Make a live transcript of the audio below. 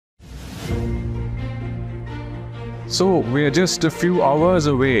So we are just a few hours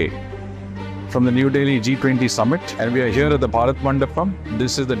away from the New Delhi G20 summit, and we are here at the Bharat Mandapam.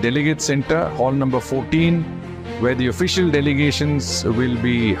 This is the Delegate Center, hall number 14, where the official delegations will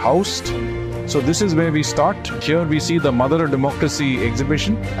be housed. So this is where we start. Here we see the Mother of Democracy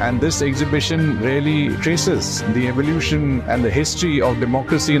exhibition, and this exhibition really traces the evolution and the history of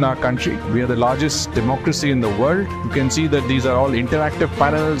democracy in our country. We are the largest democracy in the world. You can see that these are all interactive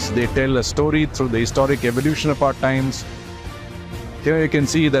panels. They tell a story through the historic evolution of our times. Here you can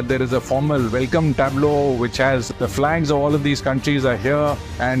see that there is a formal welcome tableau which has the flags of all of these countries are here,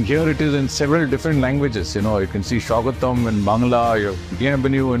 and here it is in several different languages. You can see Shwagatam in Bangla, you have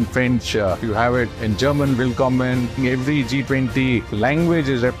Bienvenue in French, you have it in German, Willkommen. Every G20 language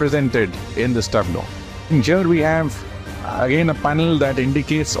is represented in this tableau. And here we have again a panel that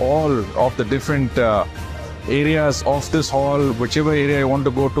indicates all of the different areas of this hall. Whichever area you want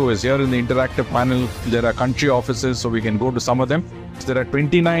to go to is here in the interactive panel. There are country offices, so we can go to some of them. There are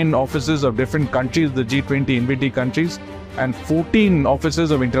 29 offices of different countries, the G20 invitee countries, and 14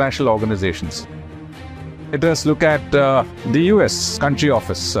 offices of international organizations. Let us look at the US country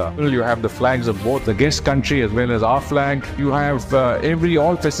office. You have the flags of both the guest country as well as our flag. You have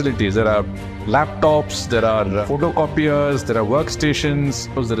all facilities. There are laptops, there are photocopiers, there are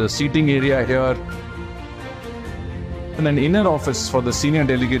workstations, there is a seating area here. And an inner office for the senior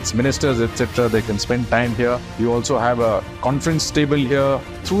delegates, ministers, etc. They can spend time here. You also have a conference table here.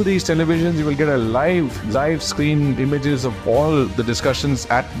 Through these televisions, you will get a live screen images of all the discussions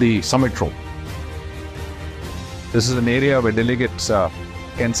at the summit room. This is an area where delegates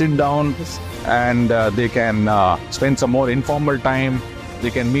can sit down and they can spend some more informal time.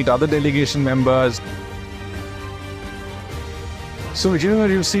 They can meet other delegation members. So here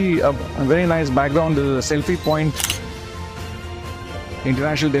you see a very nice background. This is a selfie point.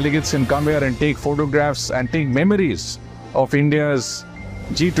 International delegates can come here and take photographs and take memories of India's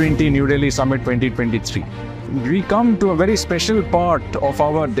G20 New Delhi Summit 2023. We come to a very special part of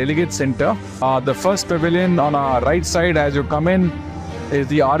our delegate center. The first pavilion on our right side as you come in is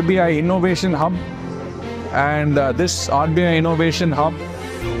the RBI Innovation Hub. And this RBI Innovation Hub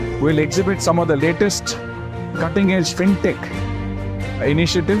will exhibit some of the latest cutting-edge fintech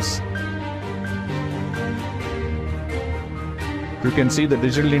initiatives. You can see the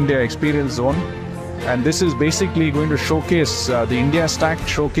Digital India Experience Zone, and this is basically going to showcase the India Stack,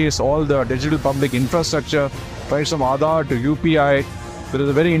 showcase all the digital public infrastructure, right from Aadhaar to UPI. There is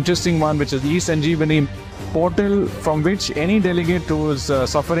a very interesting one which is e-Sanjeevani portal, from which any delegate who is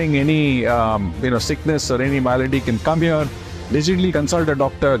suffering any sickness or any malady can come here, digitally consult a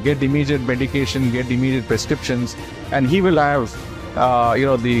doctor, get immediate medication, get immediate prescriptions, and he will have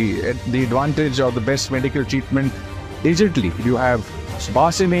the advantage of the best medical treatment digitally. You have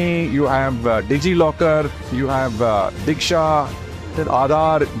Bhasini, you have DigiLocker, you have Diksha,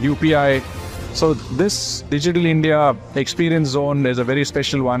 Aadhaar, UPI. So this Digital India Experience Zone is a very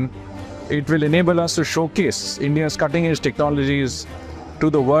special one. It will enable us to showcase India's cutting-edge technologies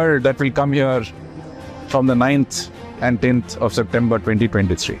to the world that will come here from the 9th and 10th of September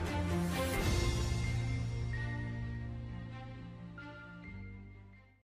 2023.